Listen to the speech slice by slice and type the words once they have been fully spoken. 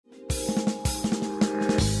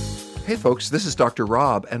Hey folks, this is Dr.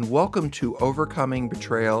 Rob, and welcome to Overcoming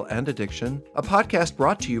Betrayal and Addiction, a podcast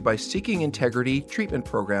brought to you by Seeking Integrity Treatment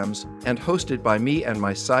Programs and hosted by me and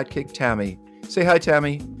my sidekick, Tammy. Say hi,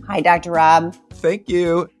 Tammy. Hi, Dr. Rob. Thank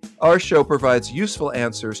you. Our show provides useful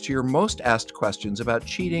answers to your most asked questions about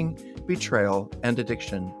cheating, betrayal, and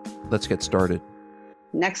addiction. Let's get started.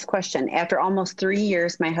 Next question. After almost 3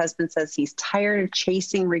 years, my husband says he's tired of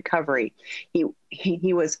chasing recovery.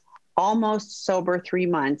 He was almost sober 3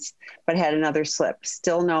 months, but had another slip.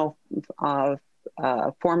 Still no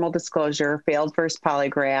formal disclosure, failed first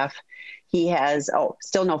polygraph. He has,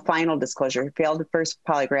 still no final disclosure, failed first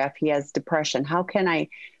polygraph. He has depression. How can I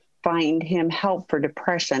find him help for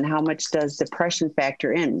depression? How much does depression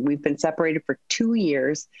factor in? We've been separated for 2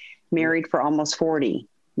 years, married almost 40.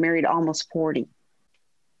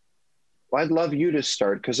 Well, I'd love you to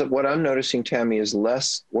start, because what I'm noticing, Tammy, is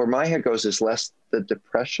less, where my head goes is less the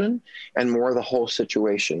depression and more the whole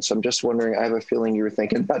situation. So I'm just wondering, I have a feeling you were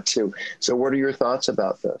thinking that too. So what are your thoughts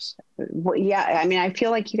about this? Well, yeah, I mean, I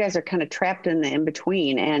feel like you guys are kind of trapped in the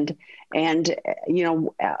in-between and you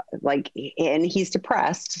know, and he's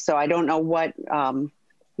depressed. So I don't know what,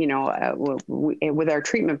 with our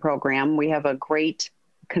treatment program, we have a great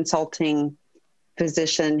consulting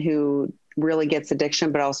physician who really gets addiction,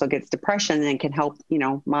 but also gets depression and can help,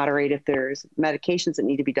 moderate if there's medications that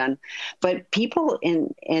need to be done. But people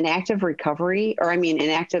in active recovery, in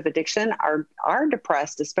active addiction are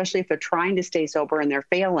depressed, especially if they're trying to stay sober and they're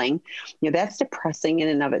failing. That's depressing in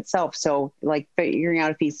and of itself. So like figuring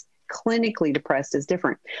out if he's clinically depressed is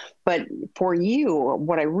different. But for you,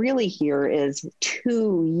 what I really hear is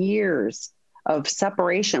 2 years of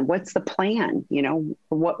separation. What's the plan?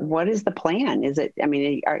 What is the plan? Is it,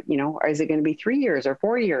 or is it going to be 3 years or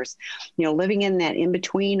 4 years? Living in that in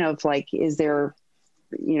between of is there,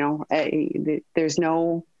 there's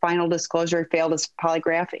no final disclosure, failed his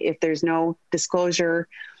polygraph. If there's no disclosure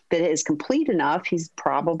that is complete enough, he's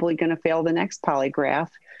probably going to fail the next polygraph.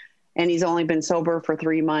 And he's only been sober for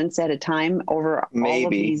 3 months at a time over all of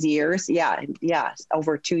these years. Yeah,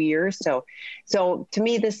 over 2 years. So to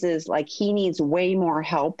me, this is he needs way more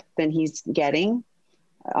help than he's getting.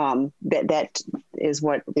 That is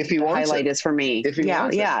what the highlight is for me.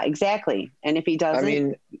 Yeah, exactly. And if he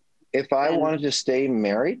doesn't, if I wanted to stay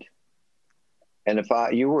married, and if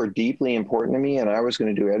you were deeply important to me, and I was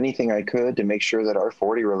going to do anything I could to make sure that our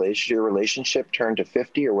 40-year relationship turned to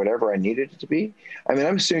 50 or whatever I needed it to be. I'm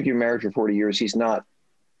assuming you're married for 40 years. He's not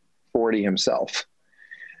 40 himself.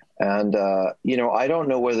 And, I don't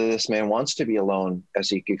know whether this man wants to be alone as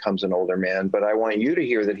he becomes an older man, but I want you to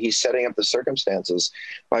hear that he's setting up the circumstances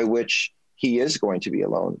by which he is going to be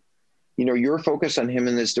alone. Your focus on him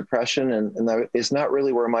and his depression and that is not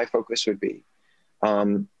really where my focus would be.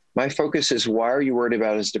 My focus is, why are you worried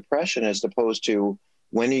about his depression as opposed to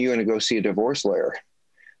when are you going to go see a divorce lawyer?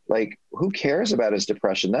 Who cares about his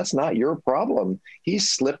depression? That's not your problem. He's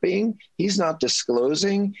slipping. He's not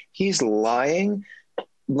disclosing. He's lying.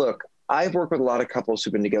 Look, I've worked with a lot of couples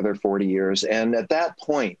who've been together 40 years. And at that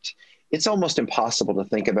point, it's almost impossible to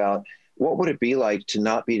think about what would it be like to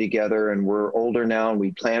not be together, and we're older now and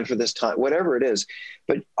we plan for this time, whatever it is.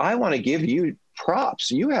 But I want to give you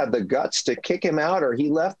props. You had the guts to kick him out, or he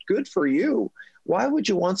left. Good for you. Why would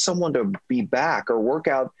you want someone to be back or work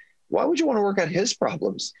out? Why would you want to work out his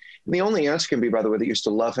problems? And the only answer can be, by the way, that you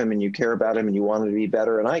still love him and you care about him and you want him to be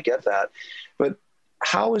better. And I get that. But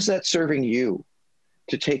how is that serving you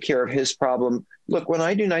to take care of his problem? Look, when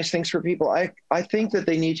I do nice things for people, I think that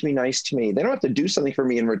they need to be nice to me. They don't have to do something for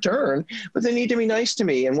me in return, but they need to be nice to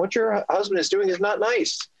me. And what your husband is doing is not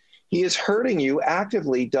nice. He is hurting you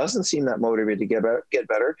actively, doesn't seem that motivated to get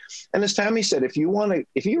better. And as Tammy said, if he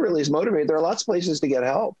really is motivated, there are lots of places to get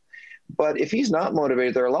help. But if he's not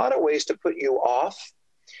motivated, there are a lot of ways to put you off.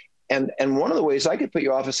 And one of the ways I could put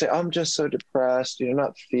you off is say, I'm just so depressed,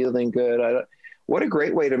 not feeling good. What a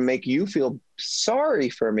great way to make you feel sorry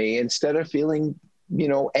for me instead of feeling,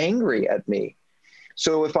 angry at me.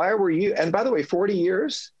 So if I were you, and by the way, 40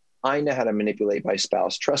 years, I know how to manipulate my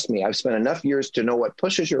spouse. Trust me, I've spent enough years to know what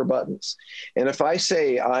pushes your buttons. And if I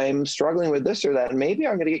say I'm struggling with this or that, maybe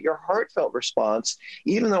I'm going to get your heartfelt response,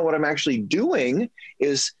 even though what I'm actually doing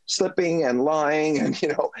is slipping and lying. And,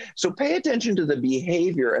 so pay attention to the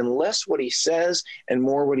behavior and less what he says and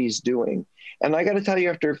more what he's doing. And I got to tell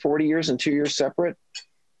you, after 40 years and 2 years separate,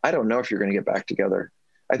 I don't know if you're going to get back together.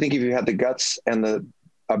 I think if you had the guts and the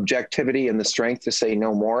objectivity and the strength to say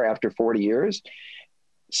no more after 40 years,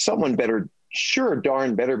 someone better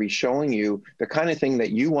be showing you the kind of thing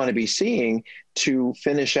that you want to be seeing to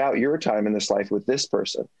finish out your time in this life with this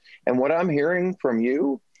person. And what I'm hearing from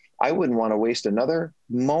you, I wouldn't want to waste another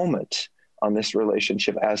moment on this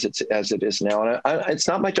relationship as it is now. And it's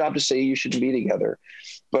not my job to say you shouldn't be together,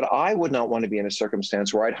 but I would not want to be in a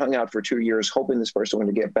circumstance where I'd hung out for 2 years hoping this person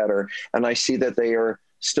would get better, and I see that they are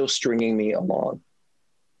still stringing me along.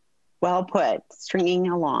 Well put, stringing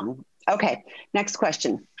along. Okay, next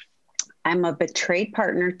question. I'm a betrayed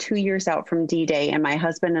partner 2 years out from D-Day, and my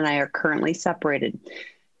husband and I are currently separated.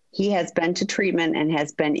 He has been to treatment and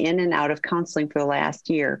has been in and out of counseling for the last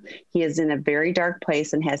year. He is in a very dark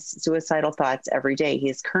place and has suicidal thoughts every day. He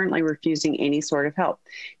is currently refusing any sort of help.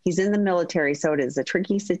 He's in the military, so it is a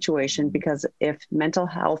tricky situation because if mental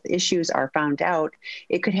health issues are found out,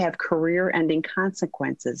 it could have career-ending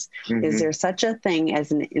consequences. Mm-hmm. Is there such a thing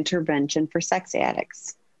as an intervention for sex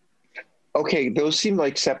addicts? Okay, those seem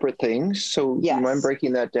like separate things. So yes. Do you mind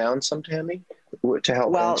breaking that down some, Tammy, to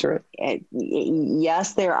help answer it?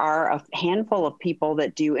 Yes, there are a handful of people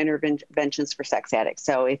that do interventions for sex addicts.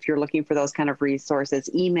 So if you're looking for those kind of resources,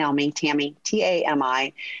 email me, Tammy,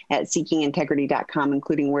 Tami, at seekingintegrity.com,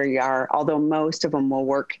 including where you are, although most of them will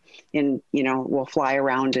work in, will fly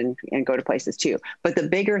around and go to places too. But the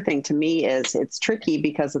bigger thing to me is it's tricky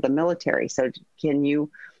because of the military. So can you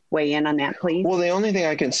weigh in on that, please? Well, the only thing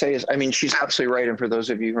I can say is, she's absolutely right. And for those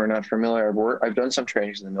of you who are not familiar, I've done some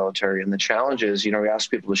trainings in the military, and the challenge is, we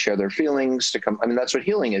ask people to share their feelings, to come. That's what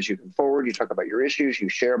healing is. You come forward, you talk about your issues, you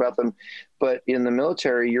share about them. But in the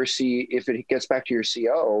military, if it gets back to your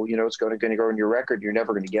CO, it's going to go in your record. You're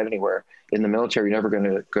never going to get anywhere in the military. You're never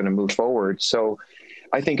going to move forward. So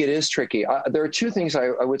I think it is tricky. There are two things I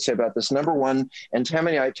would say about this. Number one, and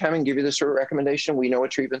Tammy can give you this sort of recommendation. We know a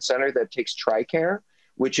treatment center that takes TRICARE,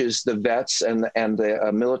 which is the vets and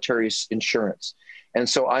the military's insurance. And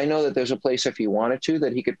so I know that there's a place, if he wanted to,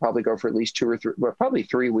 that he could probably go for at least 2 or 3, well, probably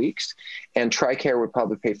 3 weeks, and TRICARE would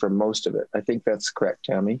probably pay for most of it. I think that's correct,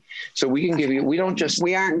 Tammy. So we can give you, we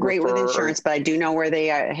aren't great with insurance, but I do know where they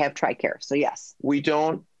have TRICARE. So yes. We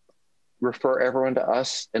don't refer everyone to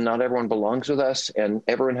us, and not everyone belongs with us, and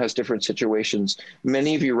everyone has different situations.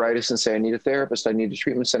 Many of you write us and say, I need a therapist, I need a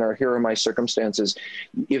treatment center, here are my circumstances.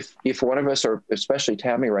 If one of us, or especially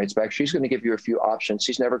Tammy, writes back, she's going to give you a few options.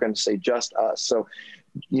 She's never going to say just us. So,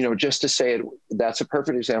 just to say it, that's a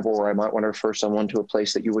perfect example where I might want to refer someone to a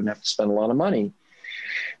place that you wouldn't have to spend a lot of money.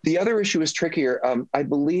 The other issue is trickier. I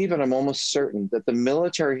believe, and I'm almost certain, that the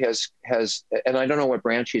military has, and I don't know what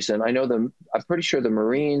branch he's in. I'm pretty sure the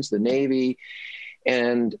Marines, the Navy,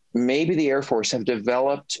 and maybe the Air Force have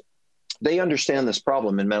developed, they understand this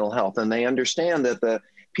problem in mental health, and they understand that the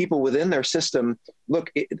people within their system,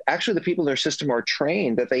 actually the people in their system are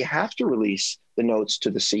trained that they have to release the notes to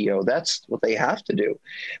the CEO. That's what they have to do.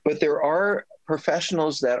 But there are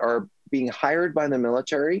professionals that are being hired by the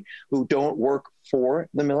military who don't work for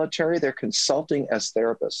the military. They're consulting as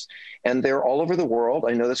therapists, and they're all over the world.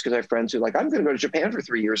 I know this because I have friends who are like, I'm going to go to Japan for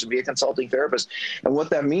 3 years and be a consulting therapist. And what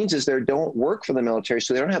that means is they don't work for the military.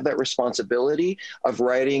 So they don't have that responsibility of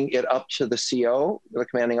writing it up to the CO, the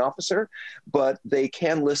commanding officer, but they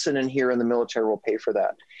can listen and hear, and the military will pay for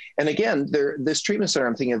that. And again, this treatment center,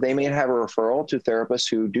 I'm thinking they may have a referral to therapists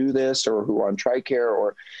who do this or who are on TRICARE,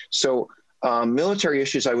 or so. Military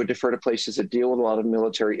issues, I would defer to places that deal with a lot of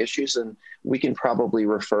military issues, and we can probably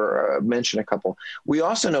mention a couple. We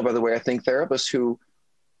also know, by the way, I think therapists who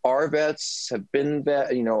are vets, have been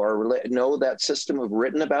know that system, have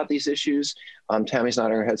written about these issues. Tammy's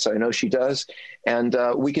nodding her head, so I know she does. And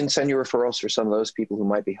we can send you referrals for some of those people who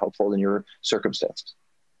might be helpful in your circumstances.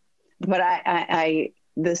 But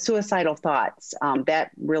the suicidal thoughts, that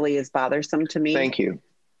really is bothersome to me. Thank you.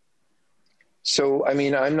 So, there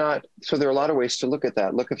are a lot of ways to look at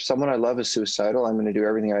that. Look, if someone I love is suicidal, I'm going to do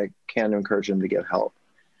everything I can to encourage them to get help.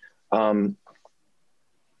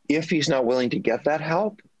 If he's not willing to get that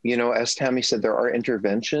help, as Tammy said, there are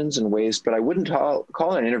interventions and ways, but I wouldn't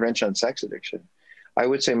call it an intervention on sex addiction. I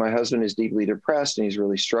would say my husband is deeply depressed and he's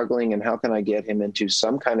really struggling, and how can I get him into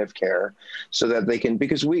some kind of care so that they can,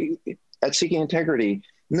 because we, at Seeking Integrity,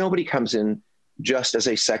 nobody comes in just as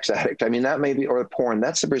a sex addict. That may be, or porn,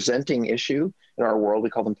 that's the presenting issue in our world. We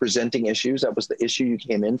call them presenting issues. That was the issue you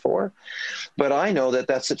came in for. But I know that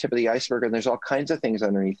that's the tip of the iceberg, and there's all kinds of things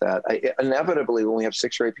underneath that. Inevitably, when we have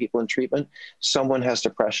 6 or 8 people in treatment, someone has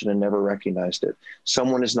depression and never recognized it.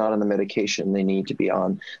 Someone is not on the medication they need to be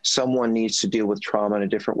on. Someone needs to deal with trauma in a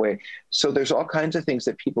different way. So there's all kinds of things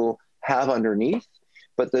that people have underneath,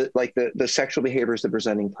 but the sexual behavior is the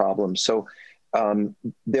presenting problem. So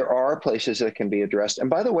there are places that can be addressed. And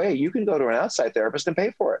by the way, you can go to an outside therapist and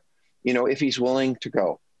pay for it, if he's willing to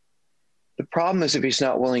go. The problem is, if he's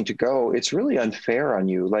not willing to go, it's really unfair on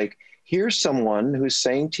you. Here's someone who's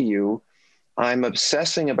saying to you, I'm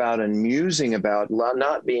obsessing about and musing about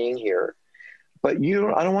not being here, but I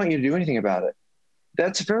don't want you to do anything about it.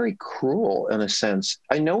 That's very cruel in a sense.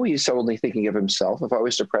 I know he's only thinking of himself. If I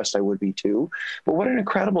was depressed, I would be too. But what an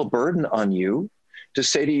incredible burden on you to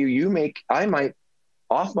say to you, I might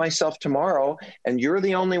off myself tomorrow and you're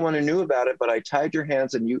the only one who knew about it, but I tied your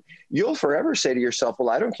hands, and you'll forever say to yourself, well,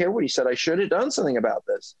 I don't care what he said. I should have done something about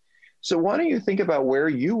this. So why don't you think about where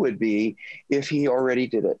you would be if he already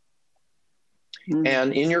did it? Mm-hmm.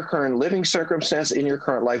 And in your current living circumstance, in your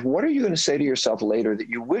current life, what are you going to say to yourself later that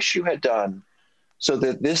you wish you had done so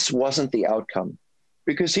that this wasn't the outcome?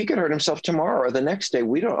 Because he could hurt himself tomorrow or the next day.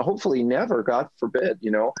 We don't, hopefully never, God forbid,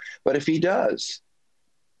 but if he does,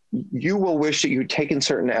 you will wish that you'd taken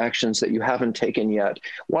certain actions that you haven't taken yet.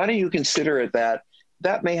 Why don't you consider it that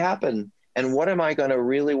may happen? And what am I going to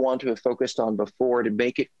really want to have focused on before to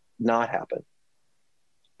make it not happen?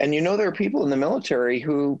 And there are people in the military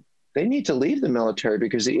who they need to leave the military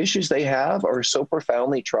because the issues they have are so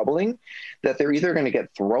profoundly troubling that they're either going to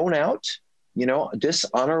get thrown out,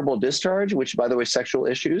 dishonorable discharge, which, by the way, sexual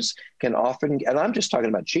issues can often, and I'm just talking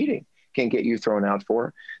about cheating, can get you thrown out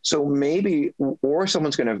for. So maybe, or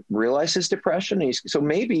someone's going to realize his depression. So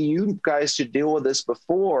maybe you guys should deal with this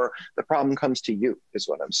before the problem comes to you, is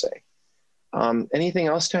what I'm saying. Anything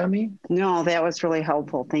else, Tammy? No, that was really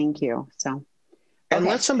helpful. Thank you. So, and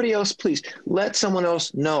let somebody else, please, let someone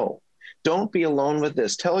else know. Don't be alone with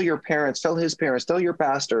this. Tell your parents, tell his parents, tell your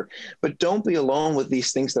pastor, but don't be alone with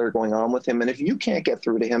these things that are going on with him. And if you can't get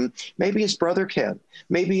through to him, maybe his brother can,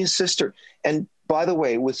 maybe his sister. And by the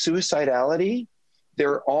way, with suicidality,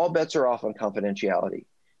 all bets are off on confidentiality.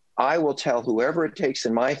 I will tell whoever it takes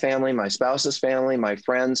in my family, my spouse's family, my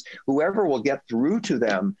friends, whoever will get through to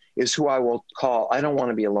them is who I will call. I don't want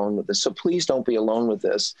to be alone with this. So please don't be alone with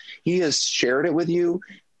this. He has shared it with you.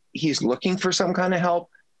 He's looking for some kind of help.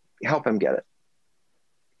 Help him get it.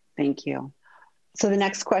 Thank you. So the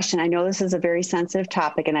next question, I know this is a very sensitive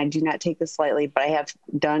topic and I do not take this lightly, but I have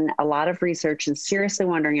done a lot of research and seriously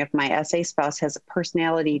wondering if my SA spouse has a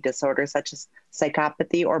personality disorder such as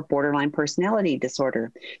psychopathy or borderline personality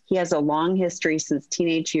disorder. He has a long history since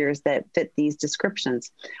teenage years that fit these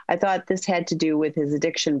descriptions. I thought this had to do with his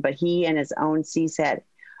addiction, but he and his own CSAT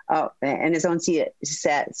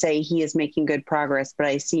say he is making good progress, but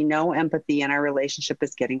I see no empathy and our relationship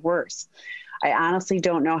is getting worse. I honestly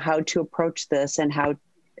don't know how to approach this and how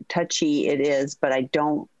touchy it is, but I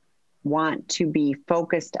don't want to be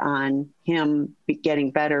focused on him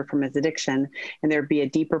getting better from his addiction and there be a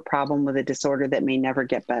deeper problem with a disorder that may never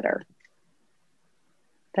get better.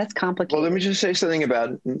 That's complicated. Well, let me just say something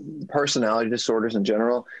about personality disorders in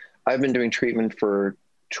general. I've been doing treatment for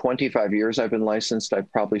 25 years. I've been licensed.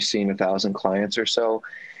 I've probably seen 1,000 clients or so.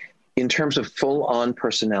 In terms of full-on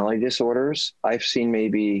personality disorders, I've seen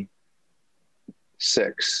maybe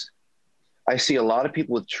 6. I see a lot of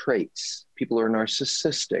people with traits, people who are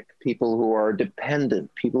narcissistic, people who are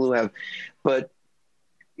dependent, people who have, but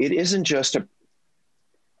it isn't just a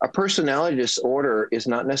personality disorder is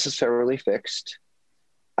not necessarily fixed.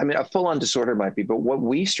 I mean, a full-on disorder might be, but what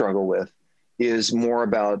we struggle with is more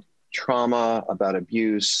about trauma, about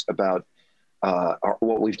abuse, about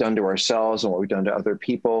what we've done to ourselves and what we've done to other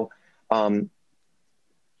people.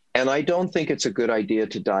 And I don't think it's a good idea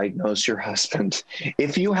to diagnose your husband.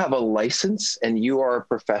 If you have a license and you are a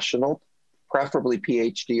professional, preferably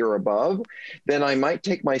PhD or above, then I might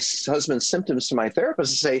take my husband's symptoms to my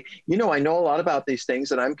therapist and say, I know a lot about these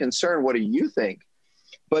things and I'm concerned. What do you think?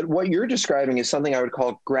 But what you're describing is something I would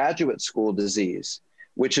call graduate school disease,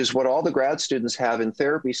 which is what all the grad students have in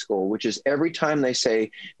therapy school, which is every time they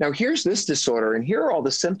say, now here's this disorder and here are all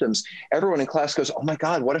the symptoms, everyone in class goes, oh my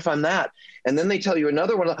God, what if I'm that? And then they tell you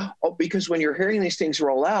another one, because when you're hearing these things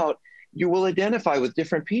roll out, you will identify with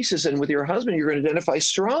different pieces. And with your husband, you're going to identify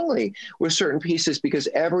strongly with certain pieces because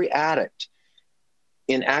every addict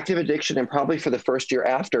in active addiction and probably for the first year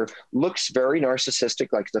after looks very narcissistic,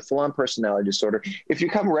 like the full-on personality disorder. If you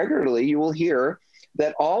come regularly, you will hear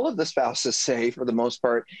that all of the spouses say, for the most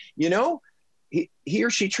part, he or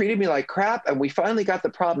she treated me like crap and we finally got the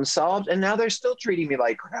problem solved and now they're still treating me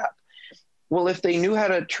like crap. Well, if they knew how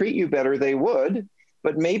to treat you better, they would,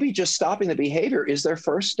 but maybe just stopping the behavior is their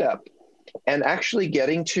first step. And actually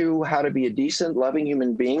getting to how to be a decent, loving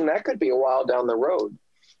human being, that could be a while down the road.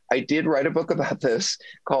 I did write a book about this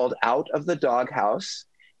called Out of the Doghouse,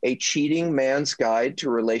 A Cheating Man's Guide to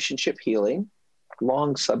Relationship Healing.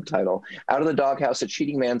 Long subtitle, Out of the Doghouse, A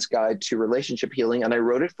Cheating Man's Guide to Relationship Healing. And I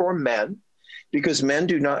wrote it for men because men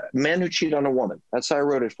who cheat on a woman, that's how I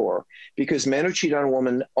wrote it for, because men who cheat on a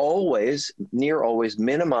woman near always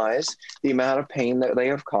minimize the amount of pain that they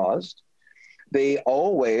have caused. They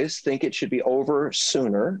always think it should be over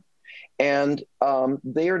sooner. And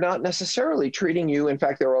they are not necessarily treating you. In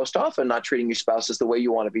fact, they're most often not treating your spouses the way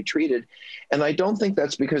you want to be treated. And I don't think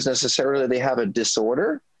that's because necessarily they have a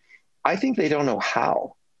disorder. I think they don't know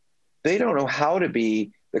how. They don't know how to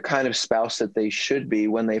be the kind of spouse that they should be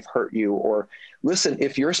when they've hurt you. Or listen,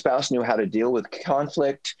 if your spouse knew how to deal with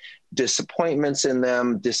conflict, disappointments in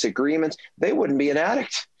them, disagreements, they wouldn't be an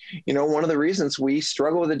addict. You know, one of the reasons we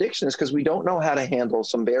struggle with addiction is because we don't know how to handle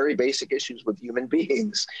some very basic issues with human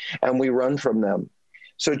beings, and we run from them.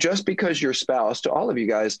 So just because your spouse, to all of you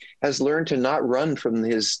guys, has learned to not run from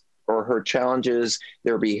his or her challenges,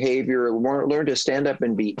 their behavior, learn to stand up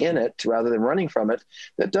and be in it rather than running from it,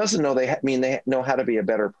 that doesn't mean they know how to be a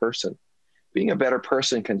better person. Being a better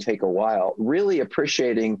person can take a while. Really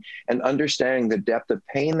appreciating and understanding the depth of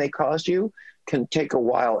pain they caused you can take a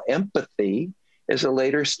while. Empathy is a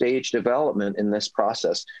later stage development in this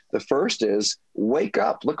process. The first is wake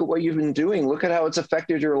up, look at what you've been doing, look at how it's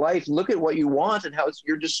affected your life, look at what you want and how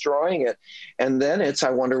you're destroying it. And then it's, I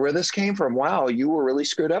wonder where this came from. Wow, you were really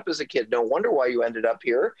screwed up as a kid. No wonder why you ended up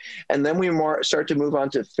here. And then we start to move on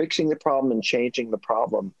to fixing the problem and changing the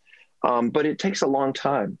problem. But it takes a long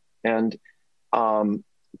time. And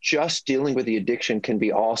just dealing with the addiction can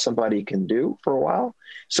be all somebody can do for a while.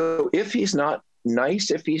 So if he's not nice,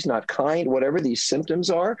 if he's not kind, whatever these symptoms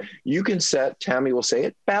are, you can set, Tammy will say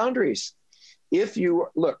it, boundaries. If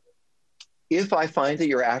I find that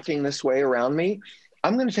you're acting this way around me,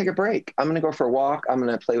 I'm going to take a break. I'm going to go for a walk. I'm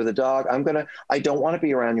going to play with a dog. I don't want to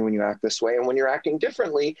be around you when you act this way. And when you're acting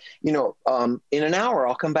differently, in an hour,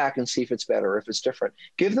 I'll come back and see if it's better, if it's different.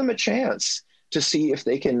 Give them a chance to see if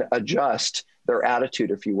they can adjust their attitude,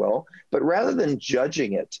 if you will, but rather than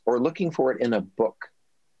judging it or looking for it in a book.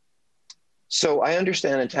 So I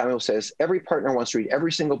understand, and Tammy says, every partner wants to read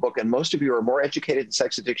every single book, and most of you are more educated in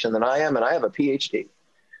sex addiction than I am, and I have a PhD.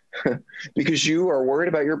 Because you are worried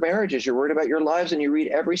about your marriages, you're worried about your lives, and you read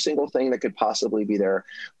every single thing that could possibly be there.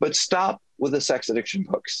 But stop with the sex addiction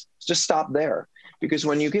books. Just stop there. Because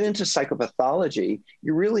when you get into psychopathology,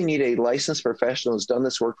 you really need a licensed professional who's done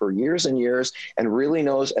this work for years and years and really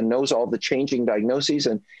knows all the changing diagnoses.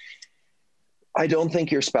 And I don't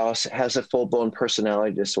think your spouse has a full-blown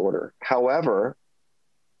personality disorder. However,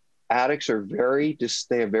 addicts are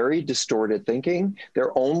they have very distorted thinking.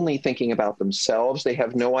 They're only thinking about themselves. They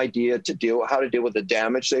have no idea how to deal with the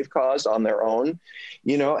damage they've caused on their own,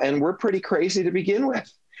 and we're pretty crazy to begin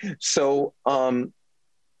with. So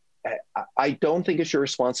I don't think it's your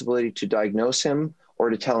responsibility to diagnose him or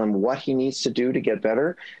to tell him what he needs to do to get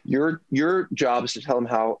better. Your job is to tell him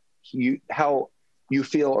how you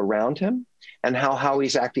feel around him and how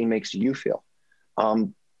he's acting makes you feel.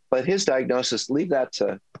 But his diagnosis, leave that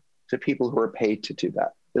to people who are paid to do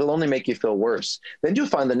that. It'll only make you feel worse. Then you'll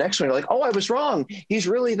find the next one, you're like, oh, I was wrong. He's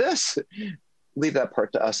really this. Leave that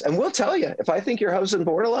part to us. And we'll tell you. If I think your husband's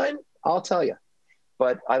borderline, I'll tell you.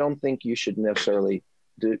 But I don't think you should necessarily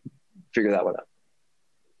figure that one out.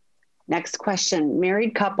 Next question.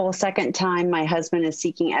 Married couple, second time. My husband is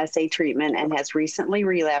seeking SA treatment and has recently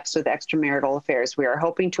relapsed with extramarital affairs. We are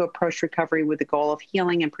hoping to approach recovery with the goal of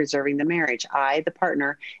healing and preserving the marriage. I, the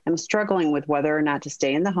partner, am struggling with whether or not to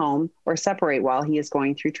stay in the home or separate while he is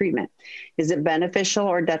going through treatment. Is it beneficial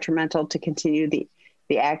or detrimental to continue the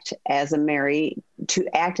act as a married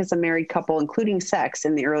couple, including sex,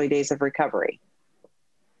 in the early days of recovery?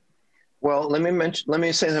 Well, let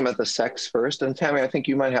me say something about the sex first. And Tammy, I think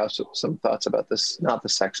you might have some thoughts about this, not the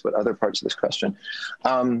sex, but other parts of this question.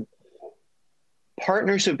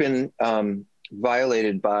 Partners have been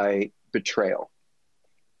violated by betrayal.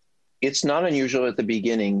 It's not unusual at the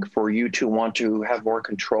beginning for you to want to have more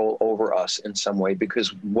control over us in some way,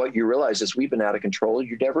 because what you realize is we've been out of control.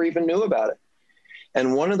 You never even knew about it.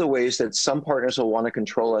 And one of the ways that some partners will want to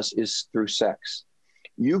control us is through sex.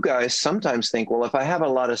 You guys sometimes think, well, if I have a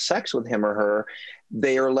lot of sex with him or her,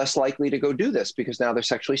 they are less likely to go do this because now they're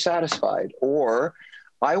sexually satisfied. Or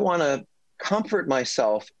I want to comfort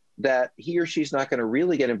myself that he or she's not going to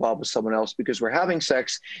really get involved with someone else because we're having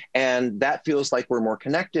sex and that feels like we're more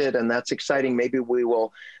connected and that's exciting. Maybe we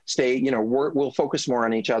will stay, we'll focus more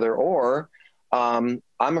on each other. Or I'm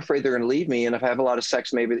afraid they're going to leave me. And if I have a lot of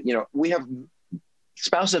sex, maybe,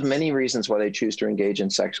 spouses have many reasons why they choose to engage in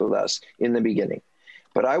sex with us in the beginning.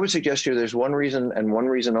 But I would suggest to you there's one reason and one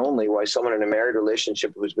reason only why someone in a married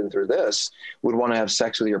relationship who's been through this would want to have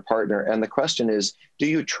sex with your partner. And the question is, do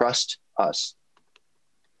you trust us?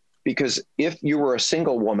 Because if you were a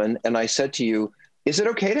single woman and I said to you, is it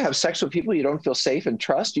okay to have sex with people you don't feel safe and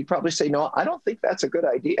trust? You'd probably say, no, I don't think that's a good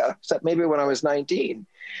idea, except maybe when I was 19.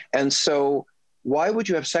 And so why would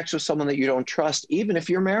you have sex with someone that you don't trust, even if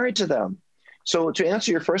you're married to them? So to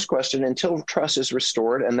answer your first question, until trust is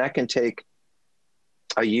restored, and that can take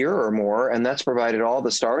a year or more, and that's provided all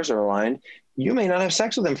the stars are aligned, you may not have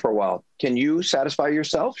sex with him for a while. Can you satisfy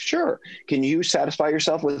yourself? Sure. Can you satisfy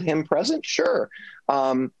yourself with him present? Sure.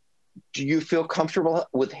 Do you feel comfortable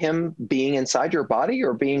with him being inside your body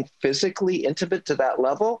or being physically intimate to that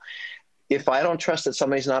level? If I don't trust that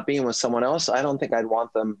somebody's not being with someone else, I don't think I'd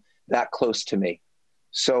want them that close to me.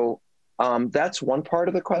 So that's one part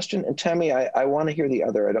of the question. And Tammy, I want to hear the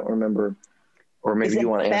other. I don't remember, or maybe you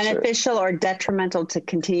want to answer. Is it beneficial or detrimental to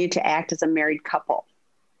continue to act as a married couple?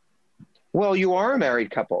 Well, you are a married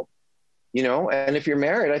couple, you know, and if you're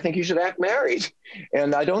married, I think you should act married.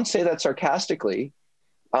 And I don't say that sarcastically.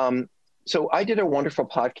 So I did a wonderful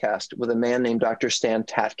podcast with a man named Dr. Stan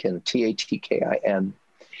Tatkin, Tatkin.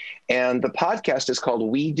 And the podcast is called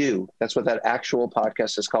We Do. That's what that actual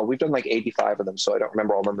podcast is called. We've done like 85 of them, so I don't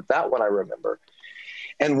remember all of them, but that one I remember.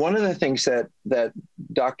 And one of the things that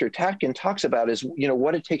Dr. Tatkin talks about is, you know,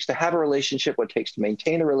 what it takes to have a relationship, what it takes to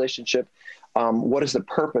maintain a relationship, what is the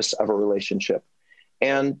purpose of a relationship.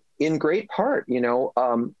 And in great part, you know,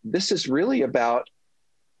 this is really about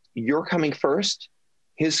your coming first,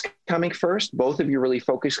 his coming first, both of you really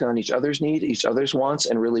focusing on each other's needs, each other's wants,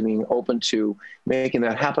 and really being open to making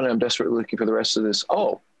that happen. I'm desperately looking for the rest of this.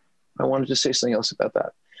 Oh, I wanted to say something else about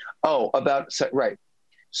that. Right.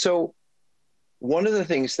 So one of the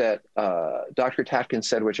things that Dr. Tatkin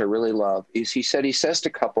said, which I really love, is he says to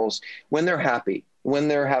couples, when they're happy, when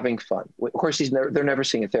they're having fun, of course, they're never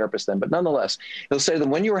seeing a therapist then, but nonetheless, he'll say to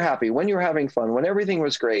them, when you were happy, when you were having fun, when everything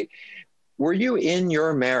was great, were you in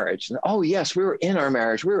your marriage? And, oh, yes, we were in our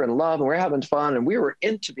marriage. We were in love and we were having fun and we were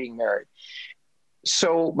into being married.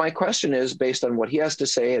 So my question is, based on what he has to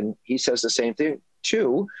say, and he says the same thing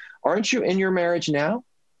too, aren't you in your marriage now?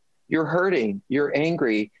 You're hurting, you're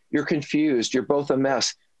angry, you're confused, you're both a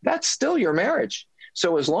mess. That's still your marriage.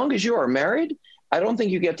 So as long as you are married, I don't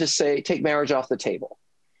think you get to say, take marriage off the table.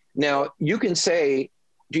 Now, you can say,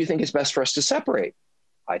 do you think it's best for us to separate?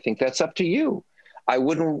 I think that's up to you. I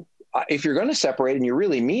wouldn't, if you're going to separate and you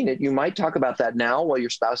really mean it, you might talk about that now while your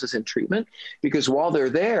spouse is in treatment, because while they're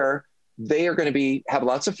there, they are going to have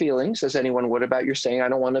lots of feelings, as anyone would, about you saying, I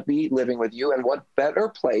don't want to be living with you. And what better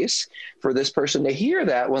place for this person to hear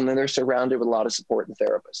that when they're surrounded with a lot of support and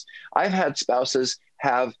therapists. I've had spouses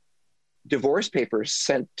have divorce papers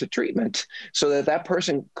sent to treatment so that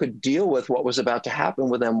person could deal with what was about to happen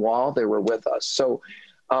with them while they were with us.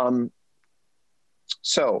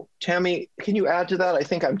 So Tammy, can you add to that? I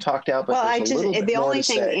think I'm talked out, but the only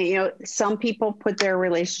thing, you know, some people put their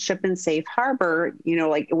relationship in safe harbor, you know,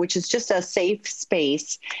 like, which is just a safe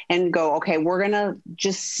space, and go, okay, we're going to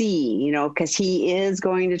just see, you know, because he is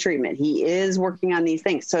going to treatment. He is working on these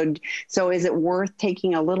things. So is it worth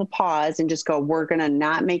taking a little pause and just go, we're going to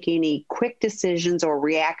not make any quick decisions or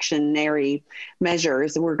reactionary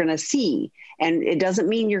measures. We're going to see. And it doesn't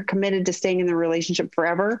mean you're committed to staying in the relationship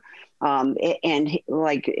forever. And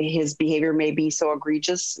like his behavior may be so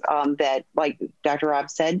egregious that, like Dr. Rob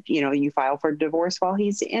said, you know, you file for divorce while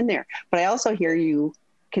he's in there. But I also hear you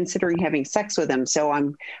considering having sex with him.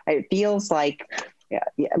 So it feels like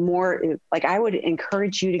more like I would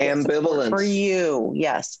encourage you to get ambivalence for you.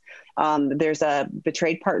 Yes. There's a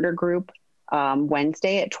betrayed partner group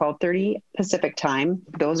Wednesday at 12:30 Pacific time.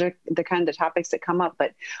 Those are the kind of topics that come up,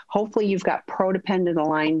 but hopefully you've got pro-dependent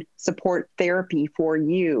aligned support therapy for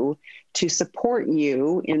you to support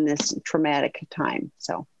you in this traumatic time.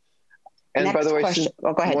 So, and by the way, go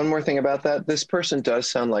ahead. One more thing about that. This person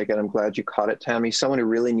does sound like, and I'm glad you caught it, Tammy, someone who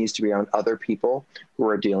really needs to be around other people who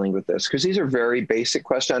are dealing with this, because these are very basic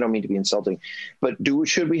questions. I don't mean to be insulting, but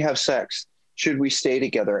should we have sex? Should we stay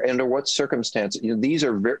together? And under what circumstances? You know, these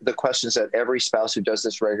are the questions that every spouse who does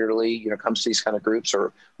this regularly, you know, comes to these kind of groups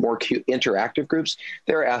or more interactive groups,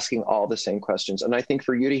 they're asking all the same questions. And I think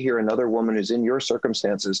for you to hear another woman who's in your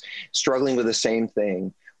circumstances struggling with the same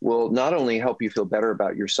thing will not only help you feel better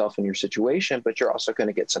about yourself and your situation, but you're also going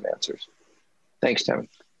to get some answers. Thanks, Tammy.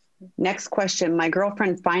 Next question. My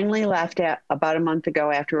girlfriend finally left about a month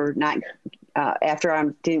ago after I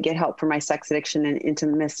didn't get help for my sex addiction and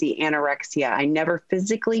intimacy anorexia. I never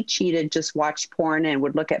physically cheated, just watched porn and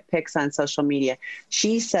would look at pics on social media.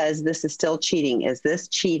 She says this is still cheating. Is this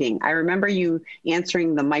cheating? I remember you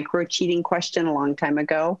answering the micro cheating question a long time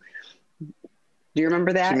ago. Do you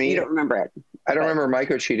remember that? You don't remember it. I don't remember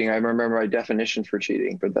micro cheating. I remember my definition for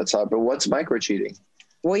cheating, but that's all. But what's micro cheating?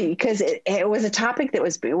 Well, because it was a topic that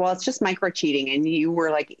was, well, it's just micro cheating. And you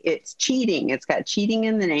were like, it's cheating. It's got cheating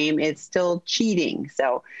in the name. It's still cheating.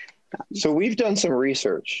 So So we've done some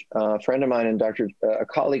research. A friend of mine and a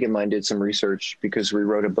colleague of mine did some research because we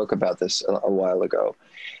wrote a book about this a while ago.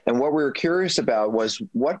 And what we were curious about was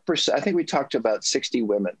I think we talked to about 60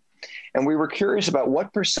 women. And we were curious about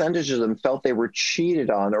what percentage of them felt they were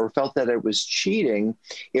cheated on or felt that it was cheating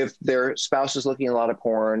if their spouse was looking at a lot of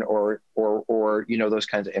porn or those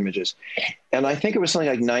kinds of images. And I think it was something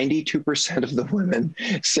like 92% of the women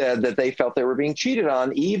said that they felt they were being cheated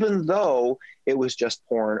on, even though it was just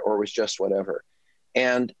porn or it was just whatever.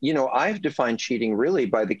 And, I've defined cheating really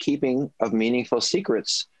by the keeping of meaningful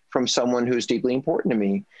secrets from someone who's deeply important to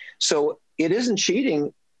me. So it isn't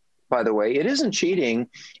cheating. By the way, it isn't cheating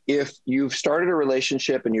if you've started a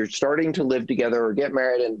relationship and you're starting to live together or get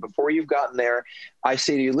married. And before you've gotten there, I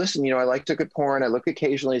say to you, listen, I like to look at porn. I look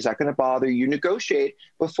occasionally. Is that going to bother you? Negotiate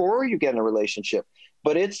before you get in a relationship.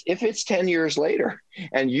 But if it's 10 years later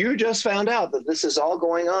and you just found out that this is all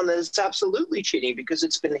going on, then it's absolutely cheating because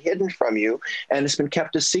it's been hidden from you and it's been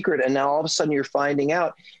kept a secret. And now all of a sudden you're finding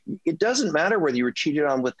out. It doesn't matter whether you were cheated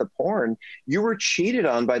on with the porn. You were cheated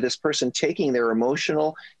on by this person taking their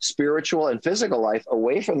emotional, spiritual, and physical life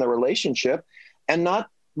away from the relationship and not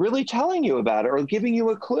really telling you about it or giving you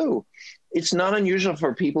a clue. It's not unusual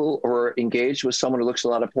for people who are engaged with someone who looks at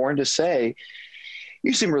a lot of porn to say,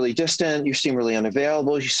 you seem really distant. You seem really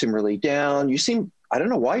unavailable. You seem really down. I don't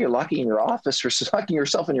know why you're locking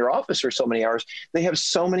yourself in your office for so many hours. They have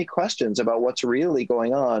so many questions about what's really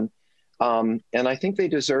going on. And I think they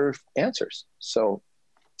deserve answers. So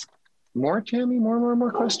more, Tammy,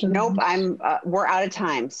 more questions. Nope. We're out of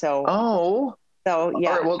time. So,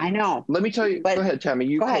 yeah, right, well, I know. Let me tell you, go ahead, Tammy,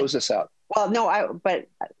 you close this out. Well, no,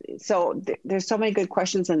 there's so many good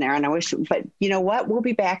questions in there and but you know what? We'll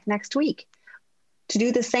be back next week to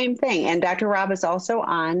do the same thing. And Dr. Rob is also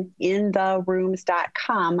on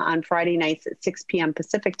intherooms.com on Friday nights at 6 p.m.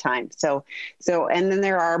 Pacific time. So, and then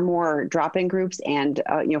there are more drop-in groups and,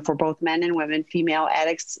 for both men and women, female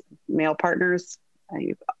addicts, male partners,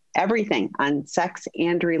 everything on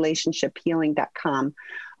sexandrelationshiphealing.com.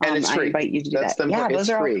 And it's free. I invite you to do that. Yeah, those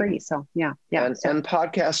are all free. So yeah. And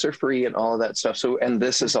podcasts are free and all of that stuff. So, and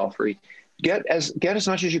this is all free. Get as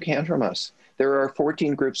much as you can from us. There are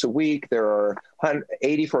 14 groups a week. There are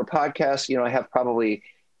 84 podcasts. I have probably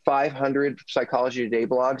 500 Psychology Today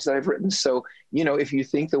blogs that I've written. So, if you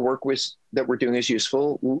think the work that we're doing is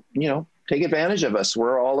useful, take advantage of us.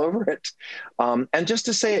 We're all over it. And just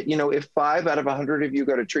to say it, if 5 out of 100 of you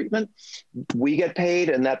go to treatment, we get paid,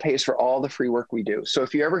 and that pays for all the free work we do. So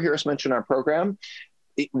if you ever hear us mention our program,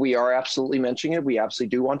 we are absolutely mentioning it. We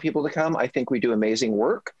absolutely do want people to come. I think we do amazing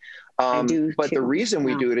work. But the reason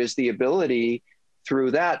we do it is the ability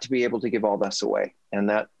through that to be able to give all this away. And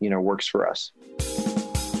that, works for us.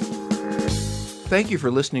 Thank you for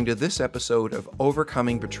listening to this episode of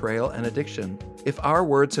Overcoming Betrayal and Addiction. If our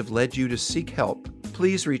words have led you to seek help,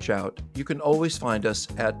 please reach out. You can always find us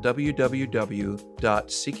at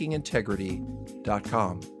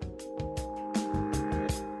www.seekingintegrity.com.